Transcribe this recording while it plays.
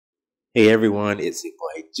Hey everyone, it's your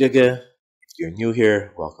boy Jigga. If you're new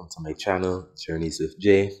here, welcome to my channel, Journeys with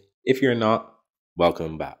Jay. If you're not,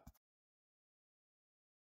 welcome back.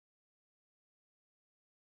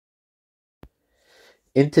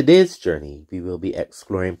 In today's journey, we will be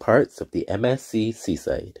exploring parts of the MSC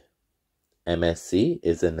Seaside. MSC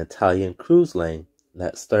is an Italian cruise line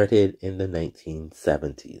that started in the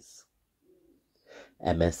 1970s.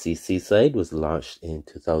 MSC Seaside was launched in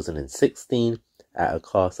 2016 at a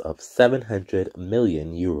cost of 700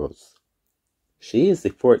 million euros. She is the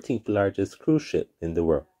 14th largest cruise ship in the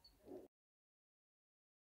world.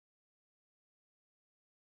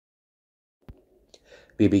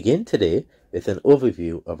 We begin today with an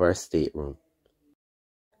overview of our stateroom.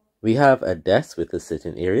 We have a desk with a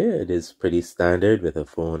sitting area. It is pretty standard with a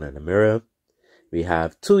phone and a mirror. We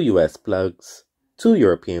have 2 US plugs, 2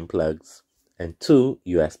 European plugs, and 2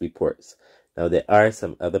 USB ports. Now there are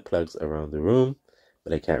some other plugs around the room,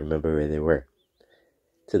 but I can't remember where they were.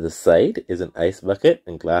 To the side is an ice bucket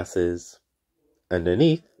and glasses.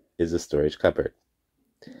 Underneath is a storage cupboard.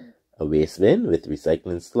 A waste bin with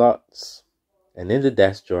recycling slots. And in the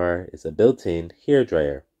desk drawer is a built-in hair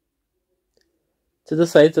dryer. To the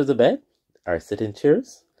sides of the bed are sitting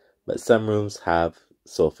chairs, but some rooms have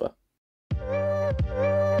sofa.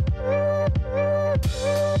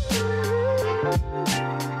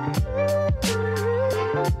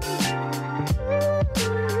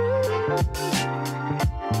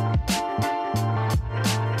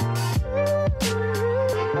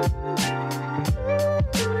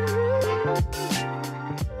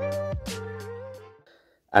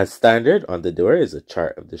 As standard, on the door is a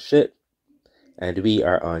chart of the ship, and we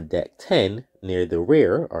are on deck 10 near the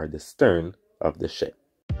rear or the stern of the ship.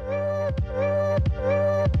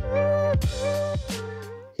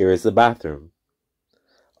 Here is the bathroom.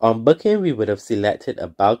 On booking, we would have selected a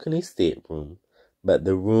balcony stateroom, but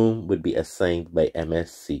the room would be assigned by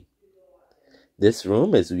MSC. This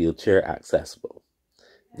room is wheelchair accessible.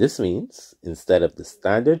 This means instead of the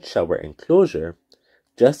standard shower enclosure,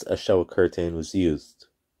 just a shower curtain was used.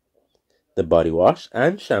 The body wash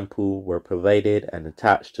and shampoo were provided and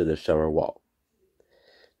attached to the shower wall.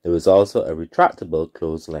 There was also a retractable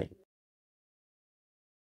clothesline.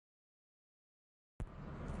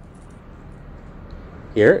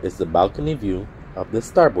 Here is the balcony view of the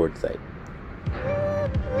starboard side.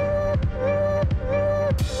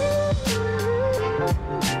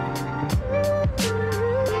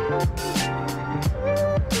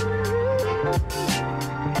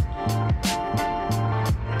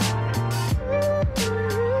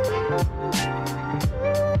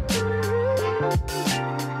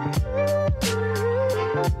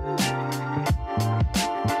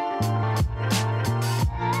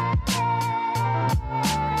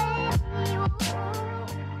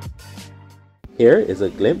 Here is a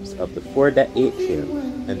glimpse of the foredeck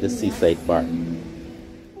atrium and the seaside bar.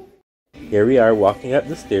 Here we are walking up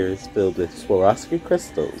the stairs filled with Swarovski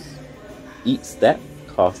crystals, each step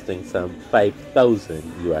costing some 5,000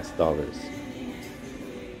 US dollars.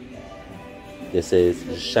 This is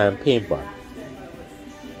the Champagne Bar.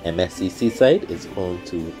 MSC Seaside is home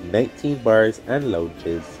to 19 bars and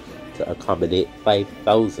lounges to accommodate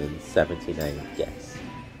 5,079 guests.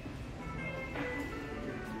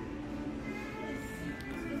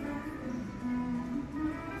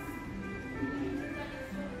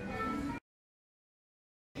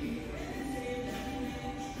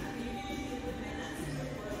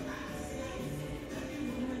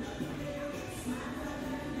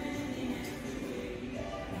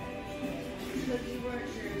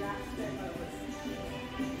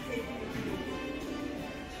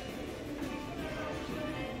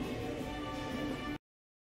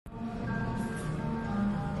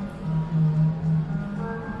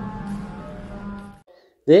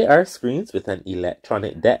 There are screens with an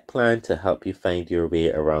electronic deck plan to help you find your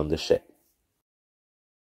way around the ship.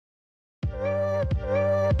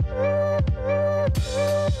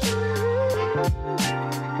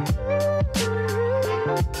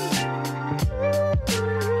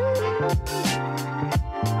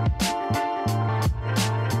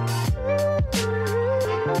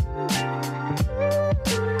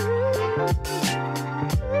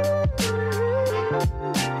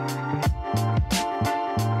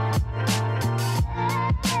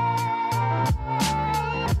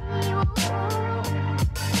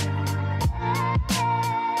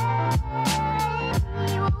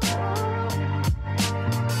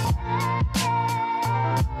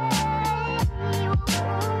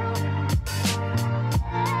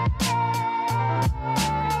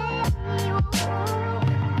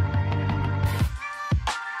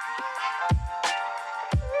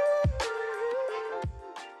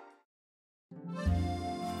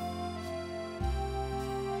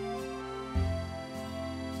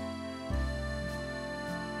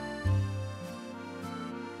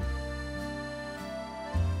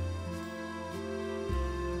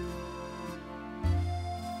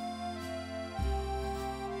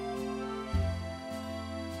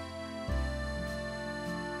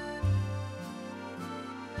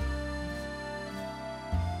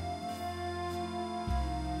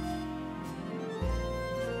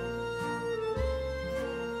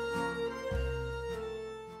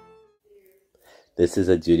 This is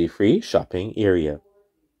a duty-free shopping area.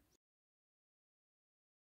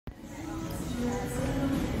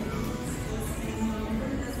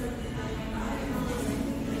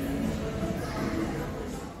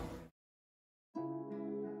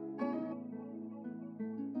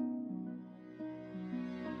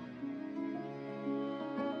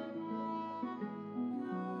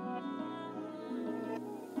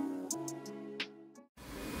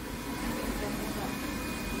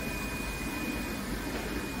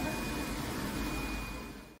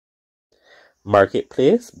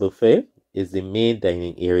 Marketplace Buffet is the main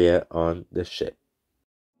dining area on the ship.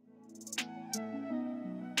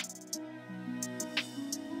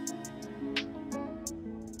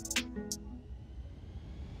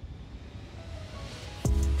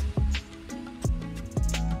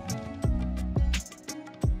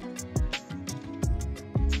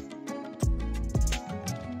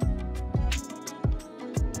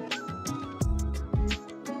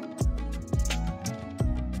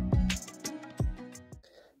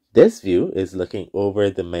 This view is looking over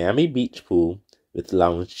the Miami Beach pool with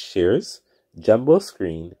lounge chairs, jumbo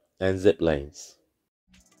screen, and zip lines.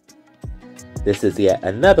 This is yet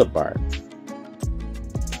another bar.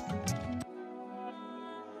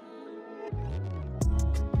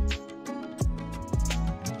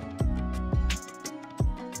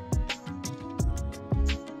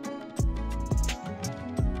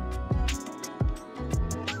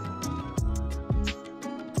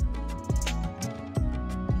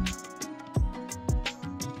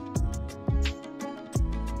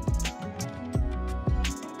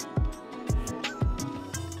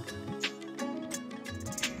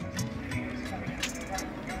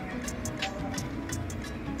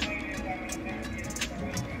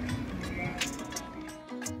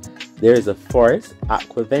 There is a forest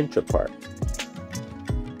Aquaventure park.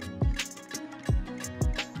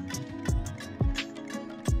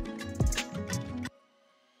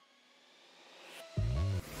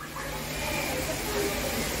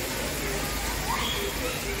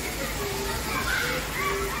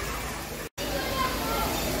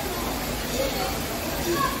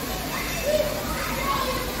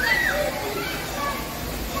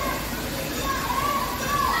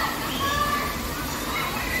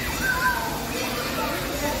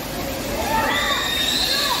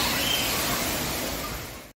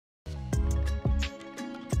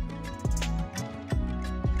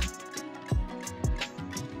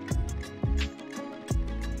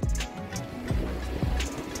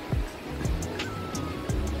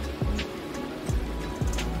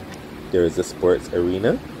 There is a sports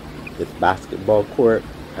arena with basketball court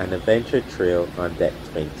and a venture trail on deck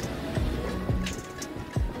 20.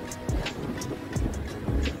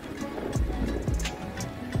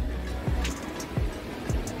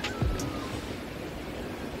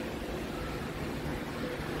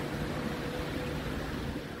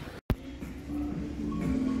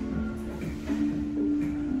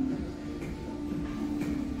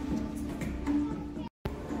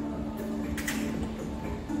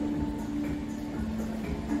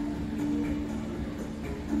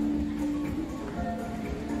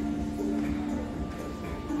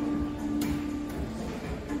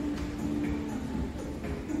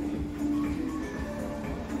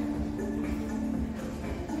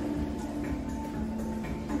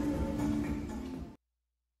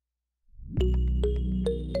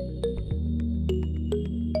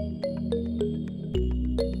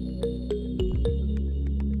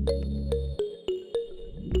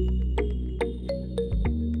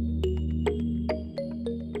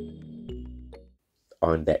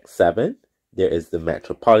 On deck 7, there is the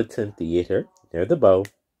Metropolitan Theatre near the bow.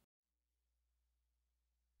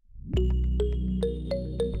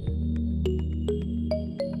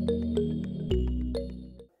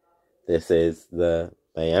 This is the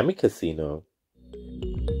Miami Casino.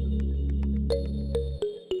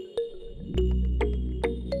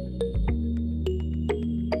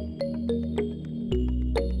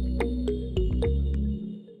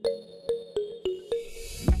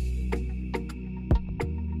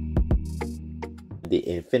 The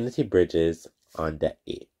Infinity Bridges on deck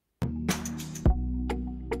 8.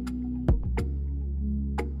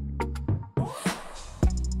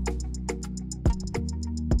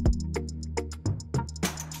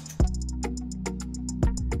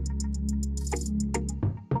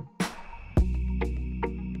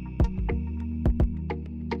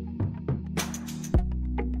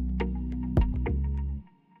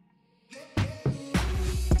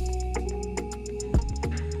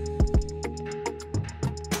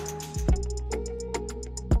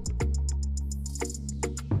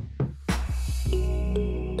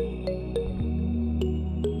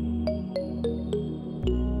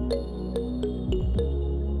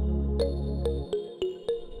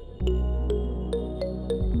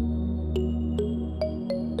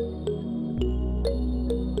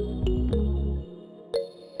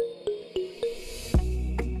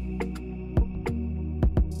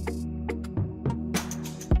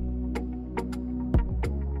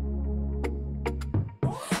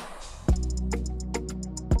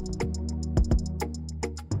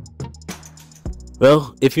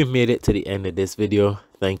 Well, if you made it to the end of this video,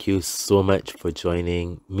 thank you so much for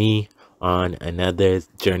joining me on another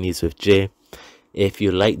Journeys with Jay. If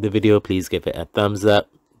you liked the video, please give it a thumbs up,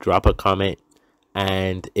 drop a comment,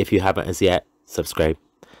 and if you haven't as yet, subscribe.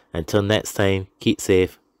 Until next time, keep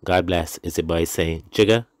safe. God bless. It's your boy saying,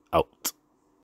 Jigga out.